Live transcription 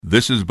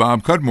This is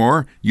Bob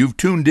Cudmore. You've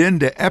tuned in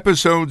to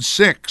episode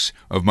 6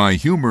 of my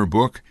humor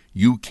book,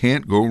 You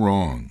Can't Go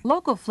Wrong.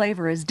 Local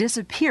flavor is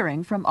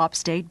disappearing from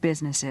upstate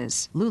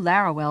businesses. Lou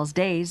Larawell's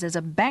days as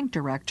a bank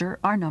director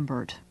are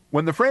numbered.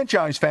 When the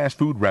franchise fast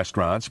food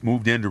restaurants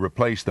moved in to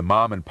replace the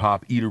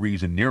mom-and-pop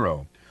eateries in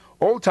Nero,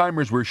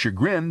 old-timers were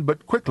chagrined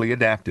but quickly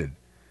adapted.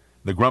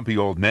 The grumpy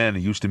old men who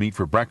used to meet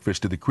for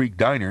breakfast at the Creek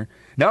Diner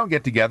now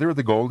get together at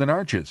the Golden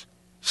Arches.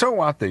 So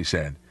what, they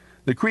said.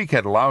 The Creek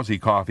had lousy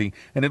coffee,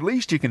 and at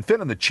least you can fit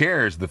on the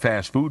chairs of the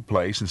fast food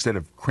place instead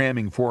of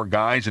cramming 4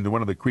 guys into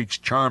one of the Creek's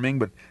charming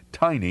but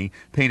tiny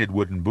painted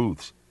wooden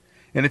booths.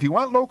 And if you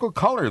want local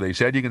color, they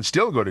said, you can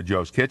still go to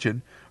Joe's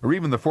Kitchen or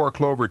even the Four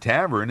Clover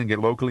Tavern and get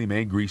locally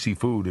made greasy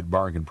food at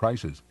bargain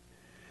prices.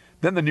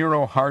 Then the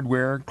Nero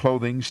hardware,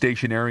 clothing,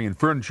 stationery, and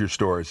furniture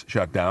stores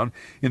shut down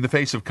in the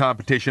face of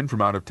competition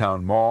from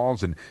out-of-town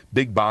malls and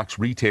big-box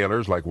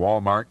retailers like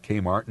Walmart,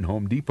 Kmart, and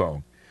Home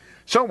Depot.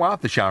 So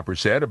what, the shopper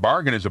said, a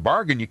bargain is a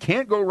bargain. You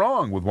can't go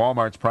wrong with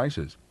Walmart's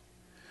prices.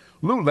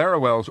 Lou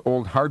Larawell's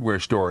old hardware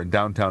store in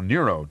downtown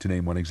Nero, to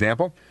name one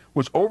example,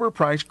 was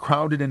overpriced,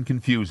 crowded, and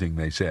confusing,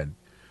 they said.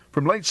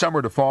 From late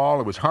summer to fall,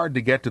 it was hard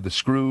to get to the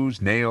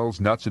screws, nails,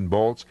 nuts, and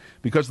bolts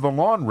because of the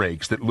lawn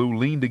rakes that Lou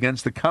leaned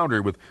against the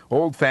counter with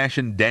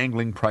old-fashioned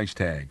dangling price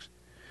tags.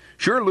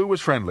 Sure, Lou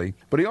was friendly,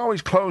 but he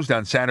always closed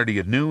on Saturday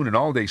at noon and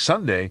all day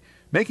Sunday,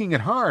 making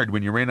it hard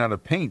when you ran out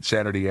of paint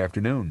Saturday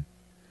afternoon.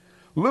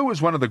 Lou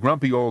is one of the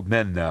grumpy old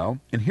men now,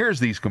 and hears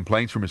these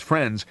complaints from his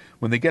friends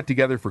when they get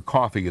together for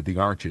coffee at the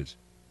Arches.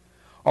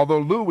 Although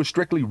Lou was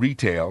strictly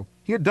retail,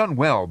 he had done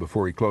well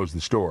before he closed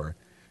the store,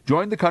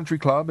 joined the country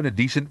club and a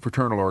decent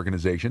fraternal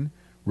organization,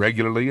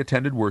 regularly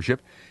attended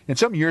worship, and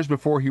some years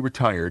before he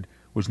retired,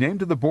 was named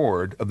to the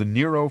board of the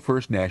Nero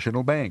First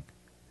National Bank.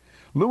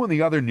 Lou and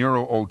the other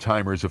Nero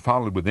old-timers have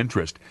followed with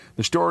interest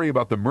the story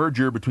about the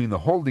merger between the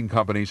holding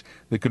companies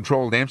that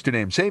controlled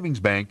Amsterdam Savings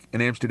Bank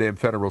and Amsterdam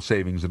Federal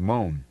Savings and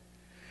Loan.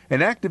 An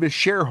activist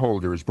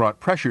shareholder has brought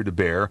pressure to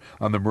bear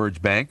on the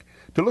merged bank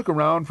to look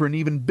around for an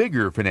even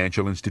bigger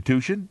financial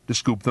institution to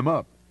scoop them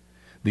up.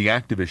 The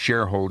activist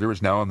shareholder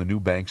is now on the new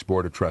bank's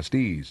board of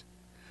trustees.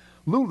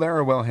 Lou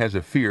Larawell has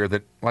a fear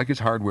that, like his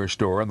hardware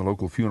store and the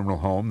local funeral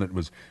home that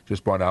was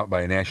just bought out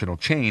by a national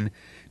chain,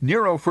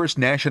 Nero First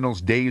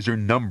National's days are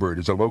numbered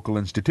as a local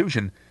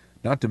institution,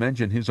 not to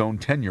mention his own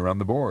tenure on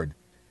the board.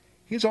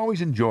 He's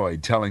always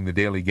enjoyed telling the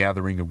daily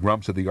gathering of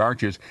grumps at the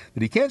Arches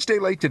that he can't stay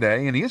late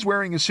today, and he is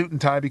wearing his suit and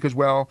tie because,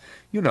 well,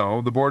 you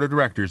know, the board of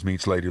directors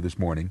meets later this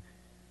morning.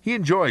 He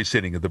enjoys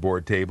sitting at the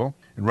board table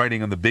and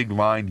writing on the big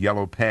lined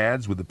yellow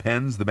pads with the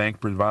pens the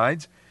bank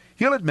provides.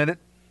 He'll admit it.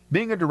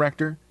 Being a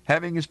director,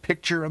 having his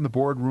picture on the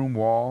boardroom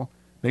wall,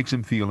 makes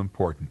him feel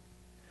important.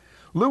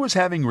 Lou is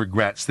having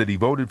regrets that he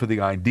voted for the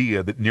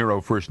idea that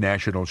Nero First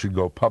National should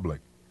go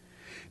public.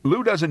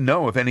 Lou doesn't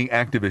know if any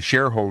activist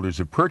shareholders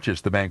have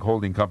purchased the bank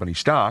holding company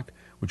stock,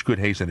 which could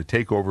hasten a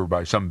takeover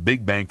by some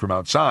big bank from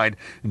outside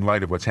in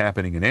light of what's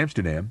happening in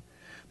Amsterdam.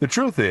 The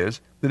truth is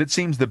that it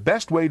seems the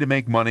best way to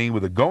make money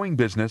with a going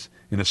business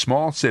in a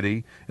small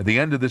city at the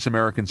end of this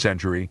American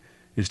century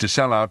is to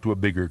sell out to a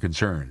bigger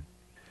concern.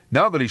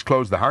 Now that he's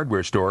closed the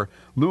hardware store,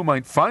 Lou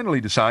might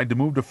finally decide to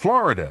move to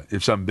Florida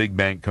if some big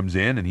bank comes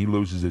in and he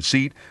loses his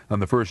seat on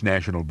the First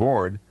National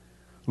Board.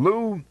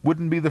 Lou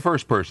wouldn't be the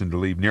first person to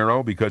leave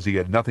Nero because he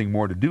had nothing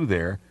more to do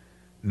there,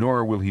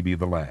 nor will he be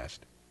the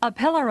last. A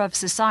pillar of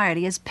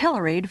society is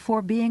pilloried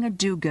for being a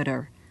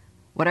do-gooder.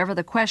 Whatever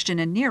the question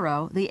in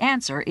Nero, the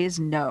answer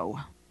is no.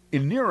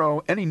 In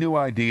Nero, any new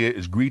idea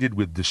is greeted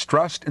with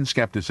distrust and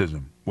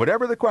skepticism.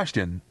 Whatever the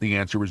question, the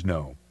answer is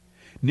no.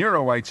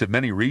 Neroites have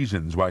many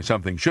reasons why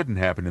something shouldn't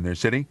happen in their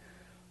city.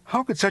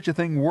 How could such a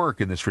thing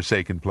work in this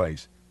forsaken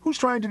place? Who's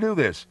trying to do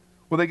this?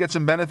 Will they get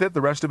some benefit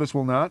the rest of us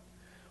will not?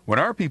 When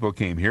our people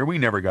came here, we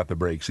never got the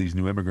breaks these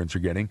new immigrants are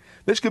getting.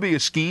 This could be a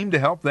scheme to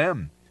help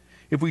them.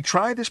 If we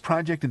try this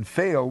project and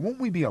fail, won't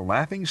we be a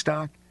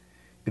laughingstock?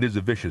 It is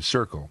a vicious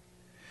circle.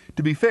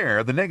 To be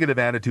fair, the negative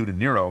attitude in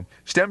Nero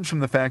stems from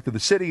the fact that the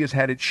city has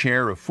had its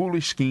share of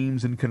foolish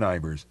schemes and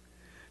connivers.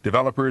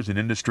 Developers and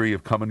industry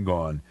have come and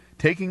gone,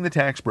 taking the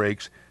tax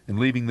breaks and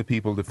leaving the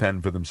people to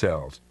fend for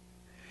themselves.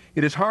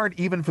 It is hard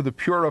even for the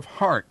pure of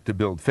heart to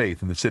build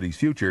faith in the city's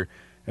future,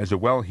 as a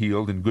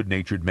well-heeled and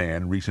good-natured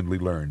man recently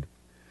learned.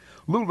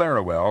 Lou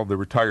Larawell, the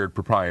retired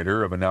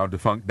proprietor of a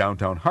now-defunct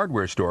downtown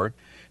hardware store,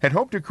 had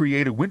hoped to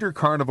create a winter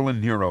carnival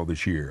in Nero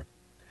this year.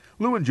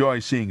 Lou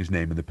enjoys seeing his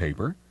name in the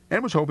paper,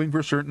 and was hoping for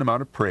a certain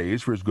amount of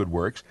praise for his good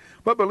works,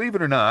 but believe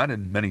it or not,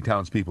 and many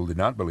townspeople did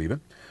not believe it,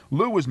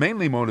 Lou was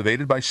mainly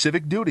motivated by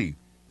civic duty,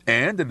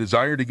 and a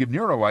desire to give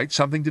Neroites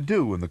something to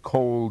do in the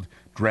cold,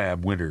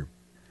 drab winter.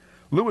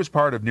 Lou is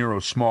part of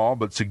Nero's small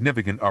but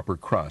significant upper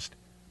crust,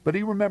 but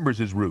he remembers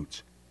his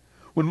roots.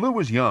 When Lou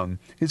was young,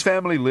 his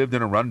family lived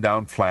in a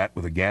run-down flat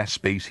with a gas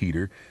space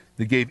heater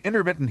that gave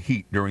intermittent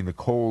heat during the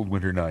cold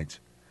winter nights.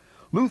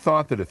 Lou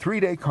thought that a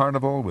 3-day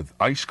carnival with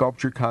ice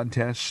sculpture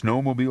contests,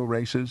 snowmobile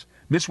races,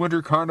 Miss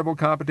Winter Carnival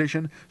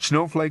competition,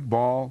 snowflake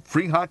ball,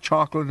 free hot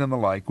chocolate, and the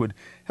like would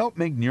help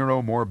make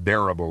Nero more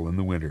bearable in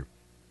the winter.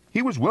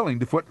 He was willing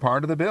to foot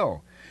part of the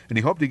bill, and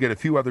he hoped to get a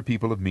few other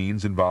people of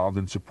means involved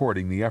in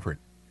supporting the effort.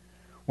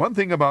 One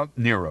thing about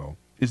Nero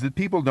is that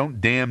people don't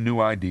damn new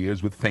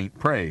ideas with faint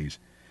praise.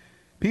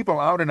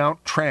 People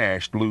out-and-out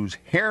trashed Lou's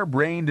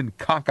harebrained and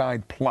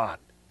cockeyed plot,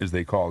 as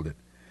they called it.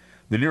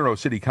 The Nero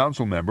City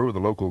Council member with a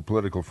local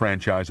political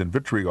franchise in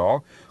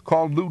vitriol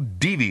called Lou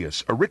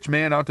devious, a rich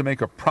man out to make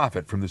a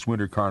profit from this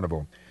winter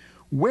carnival.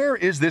 Where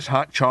is this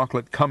hot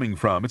chocolate coming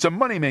from? It's a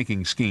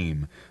money-making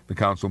scheme, the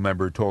council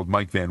member told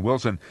Mike Van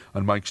Wilson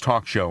on Mike's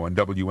talk show on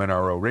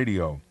WNRO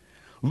radio.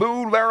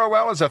 Lou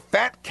Laruelle is a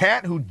fat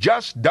cat who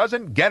just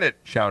doesn't get it,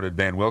 shouted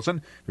Van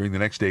Wilson during the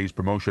next day's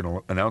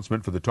promotional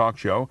announcement for the talk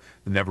show,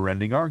 The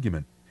Never-Ending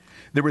Argument.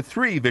 There were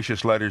 3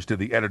 vicious letters to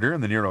the editor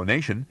in the Nero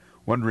Nation,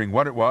 wondering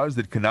what it was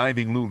that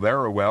conniving Lou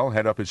Laruelle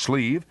had up his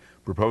sleeve,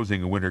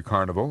 proposing a winter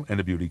carnival and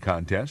a beauty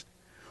contest.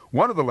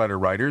 One of the letter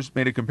writers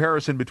made a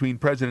comparison between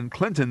President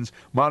Clinton's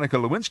Monica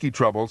Lewinsky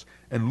troubles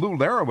and Lou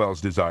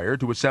Laruelle's desire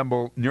to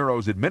assemble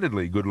Nero's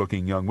admittedly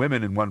good-looking young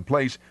women in one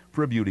place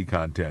for a beauty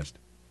contest.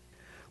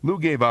 Lou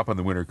gave up on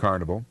the winter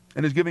carnival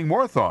and is giving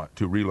more thought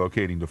to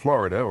relocating to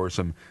Florida or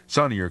some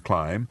sunnier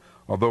clime,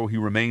 although he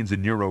remains a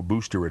Nero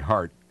booster at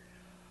heart.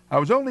 I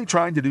was only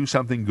trying to do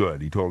something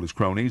good, he told his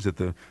cronies at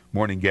the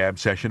morning gab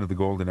session of the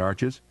Golden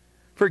Arches.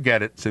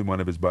 Forget it, said one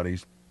of his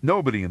buddies.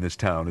 Nobody in this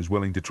town is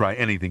willing to try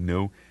anything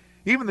new.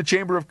 Even the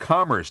Chamber of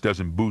Commerce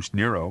doesn't boost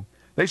Nero.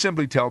 They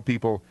simply tell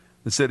people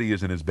the city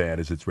isn't as bad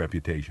as its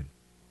reputation.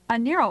 A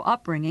Nero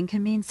upbringing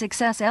can mean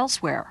success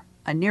elsewhere.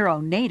 A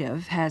Nero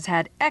native has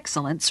had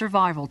excellent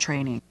survival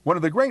training. One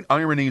of the great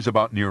ironies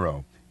about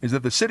Nero is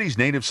that the city's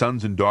native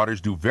sons and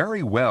daughters do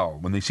very well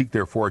when they seek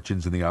their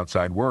fortunes in the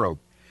outside world.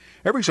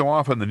 Every so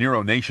often, the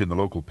Nero Nation, the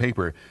local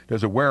paper,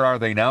 does a Where Are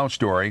They Now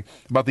story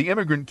about the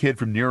immigrant kid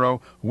from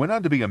Nero who went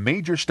on to be a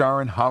major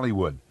star in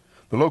Hollywood,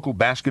 the local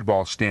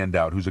basketball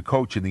standout who's a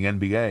coach in the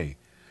NBA,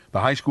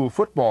 the high school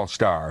football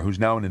star who's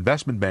now an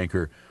investment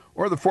banker,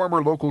 or the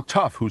former local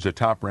tough who's a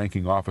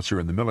top-ranking officer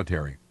in the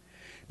military.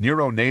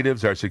 Nero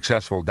natives are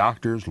successful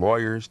doctors,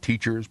 lawyers,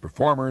 teachers,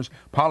 performers,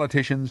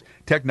 politicians,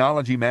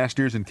 technology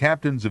masters, and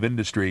captains of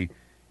industry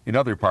in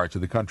other parts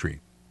of the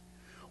country.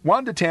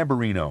 Wanda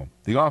Tamburino,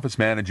 the office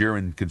manager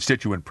and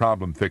constituent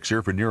problem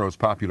fixer for Nero's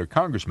popular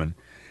congressman,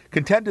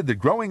 contended that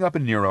growing up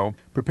in Nero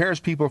prepares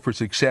people for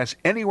success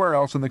anywhere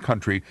else in the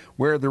country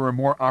where there are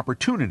more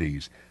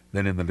opportunities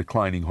than in the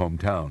declining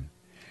hometown.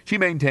 She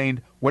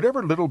maintained,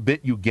 whatever little bit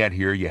you get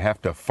here, you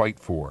have to fight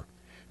for.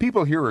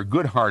 People here are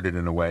good-hearted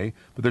in a way,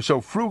 but they're so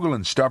frugal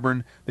and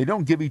stubborn, they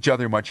don't give each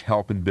other much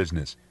help in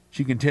business.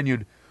 She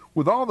continued,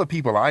 with all the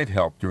people I've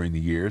helped during the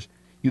years,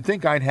 you'd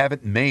think I'd have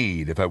it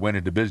made if I went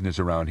into business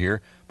around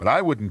here, but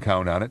I wouldn't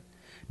count on it.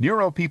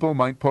 Nero people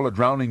might pull a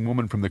drowning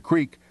woman from the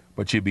creek,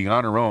 but she'd be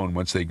on her own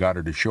once they got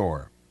her to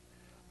shore.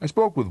 I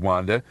spoke with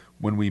Wanda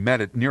when we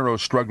met at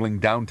Nero's struggling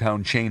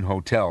downtown chain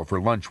hotel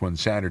for lunch one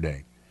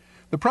Saturday.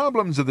 The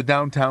problems of the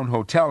downtown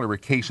hotel are a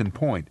case in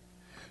point.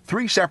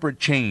 3 separate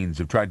chains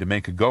have tried to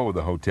make a go of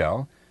the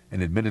hotel,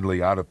 an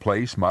admittedly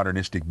out-of-place,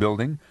 modernistic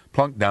building,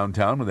 plunked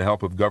downtown with the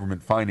help of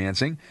government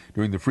financing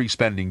during the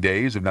free-spending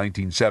days of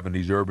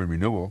 1970s urban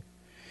renewal.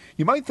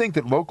 You might think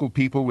that local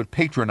people would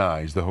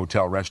patronize the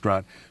hotel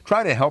restaurant,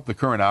 try to help the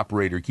current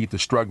operator keep the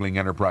struggling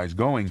enterprise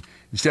going,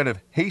 instead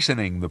of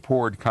hastening the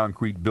poured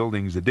concrete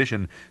building's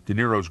addition to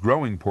Nero's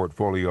growing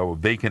portfolio of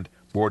vacant,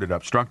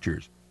 boarded-up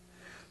structures.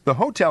 The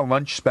hotel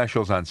lunch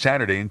specials on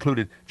Saturday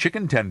included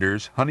chicken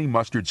tenders, honey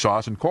mustard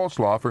sauce, and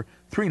coleslaw for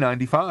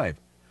 $3.95.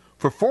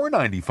 For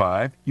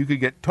 $4.95, you could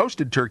get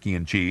toasted turkey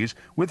and cheese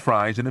with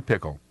fries and a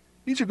pickle.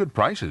 These are good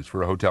prices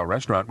for a hotel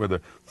restaurant where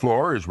the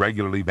floor is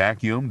regularly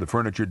vacuumed, the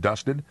furniture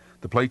dusted,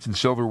 the plates and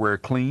silverware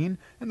clean,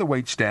 and the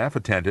waitstaff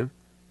attentive.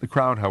 The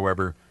crowd,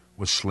 however,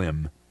 was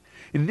slim.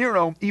 In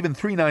Nero, even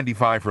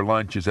 $3.95 for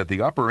lunch is at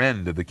the upper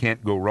end of the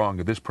can't go wrong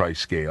at this price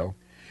scale.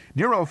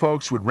 Nero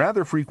folks would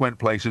rather frequent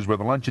places where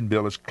the luncheon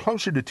bill is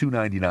closer to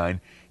 $2.99,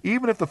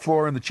 even if the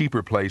floor in the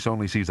cheaper place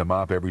only sees a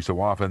mop every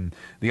so often,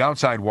 the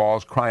outside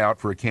walls cry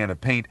out for a can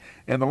of paint,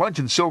 and the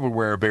luncheon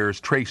silverware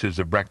bears traces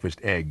of breakfast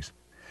eggs.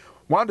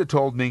 Wanda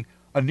told me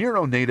a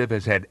Nero native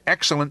has had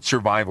excellent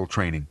survival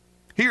training.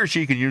 He or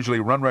she can usually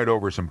run right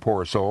over some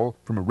poor soul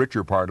from a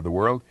richer part of the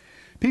world.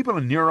 People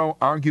in Nero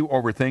argue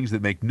over things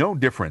that make no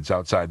difference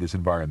outside this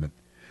environment.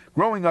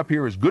 Growing up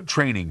here is good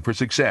training for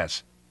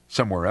success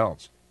somewhere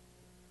else.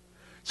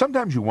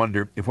 Sometimes you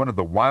wonder if one of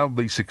the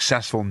wildly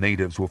successful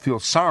natives will feel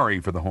sorry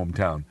for the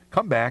hometown,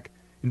 come back,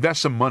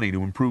 invest some money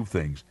to improve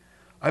things.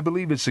 I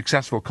believe a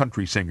successful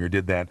country singer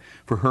did that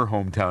for her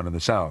hometown in the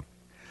South.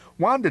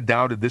 Wanda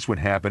doubted this would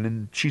happen,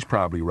 and she's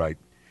probably right.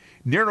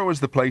 Nero is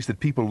the place that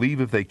people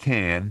leave if they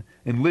can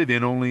and live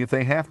in only if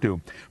they have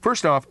to.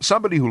 First off,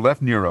 somebody who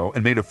left Nero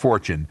and made a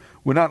fortune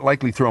would not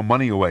likely throw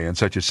money away on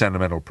such a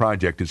sentimental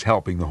project as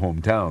helping the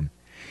hometown.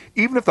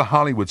 Even if the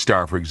Hollywood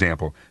star, for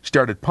example,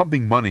 started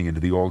pumping money into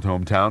the old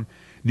hometown,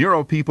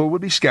 Nero people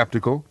would be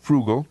skeptical,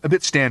 frugal, a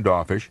bit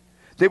standoffish.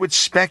 They would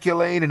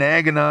speculate and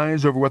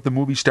agonize over what the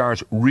movie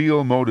star's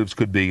real motives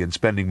could be in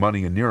spending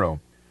money in Nero.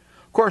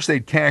 Of course,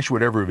 they'd cash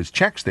whatever of his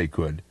checks they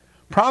could.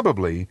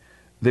 Probably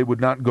they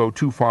would not go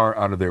too far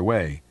out of their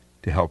way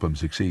to help him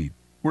succeed.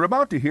 We're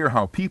about to hear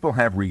how people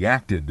have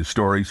reacted to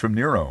stories from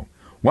Nero.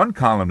 One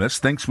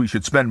columnist thinks we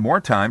should spend more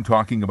time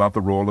talking about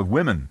the role of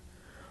women.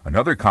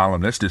 Another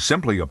columnist is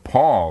simply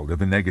appalled at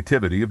the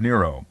negativity of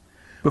Nero.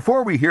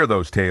 Before we hear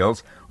those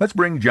tales, let's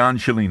bring John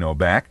Sciolino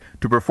back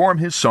to perform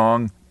his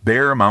song,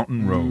 Bear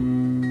Mountain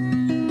Road.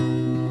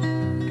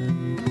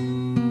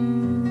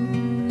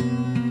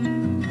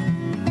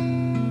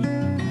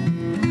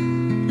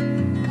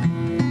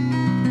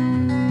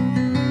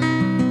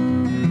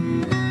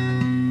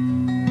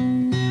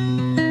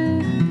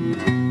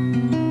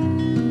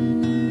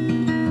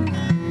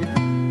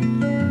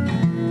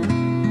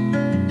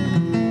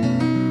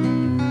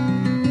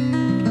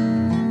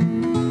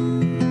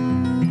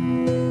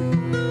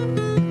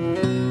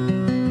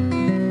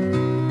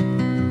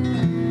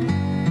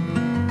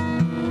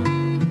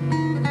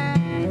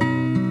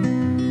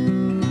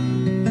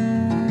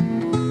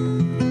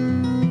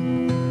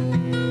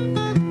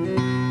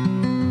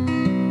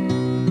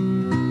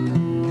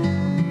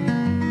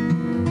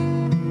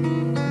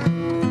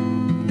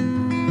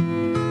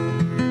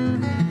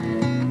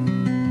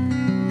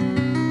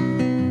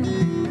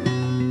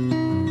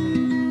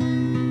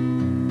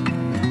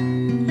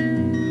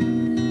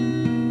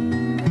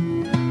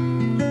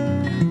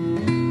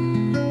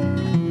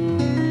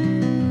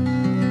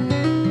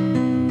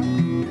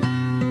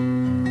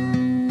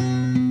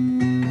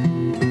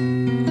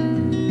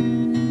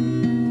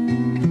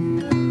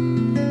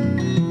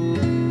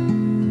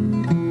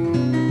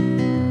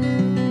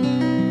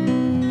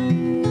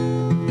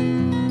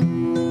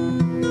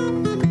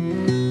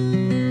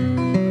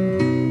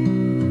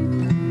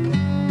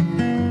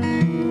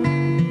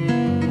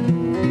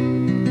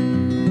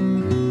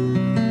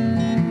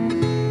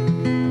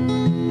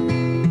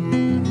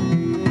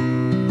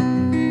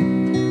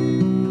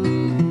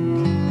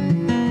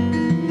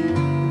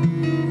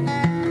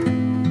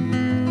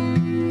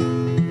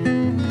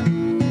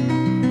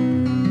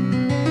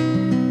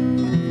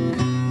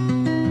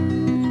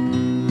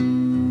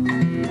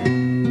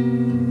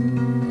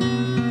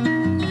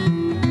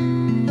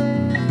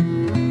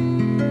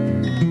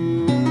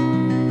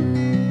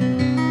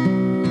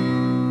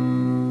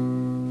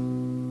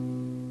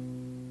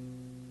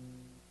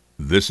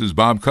 This is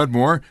Bob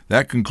Cudmore.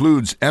 That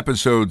concludes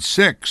Episode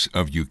 6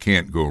 of You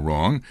Can't Go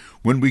Wrong.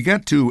 When we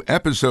get to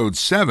Episode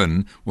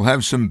 7, we'll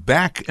have some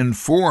back and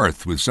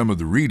forth with some of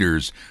the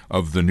readers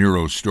of the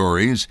Nero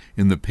stories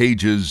in the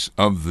pages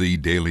of the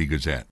Daily Gazette.